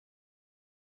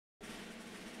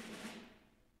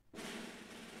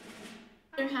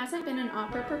There hasn't been an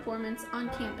opera performance on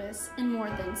campus in more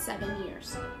than 7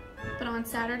 years. But on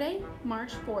Saturday,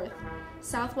 March 4th,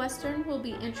 Southwestern will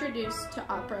be introduced to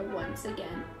opera once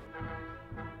again.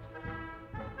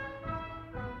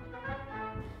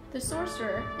 The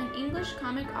Sorcerer, an English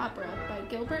comic opera by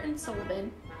Gilbert and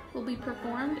Sullivan, will be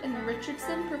performed in the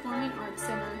Richardson Performing Arts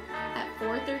Center at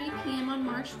 4:30 p.m. on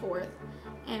March 4th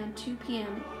and 2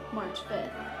 p.m. March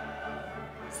 5th.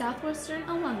 Southwestern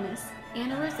alumnus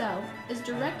Anna Rizzo is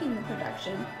directing the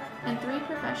production, and 3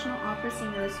 professional opera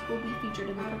singers will be featured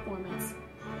in the performance.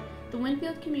 The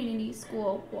Winfield Community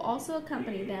School will also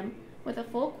accompany them with a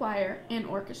full choir and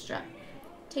orchestra.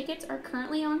 Tickets are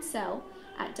currently on sale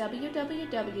at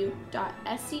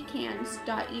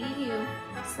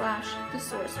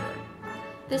www.sccans.edu/thesorcerer.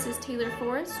 This is Taylor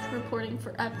Forrest reporting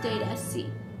for Update SC.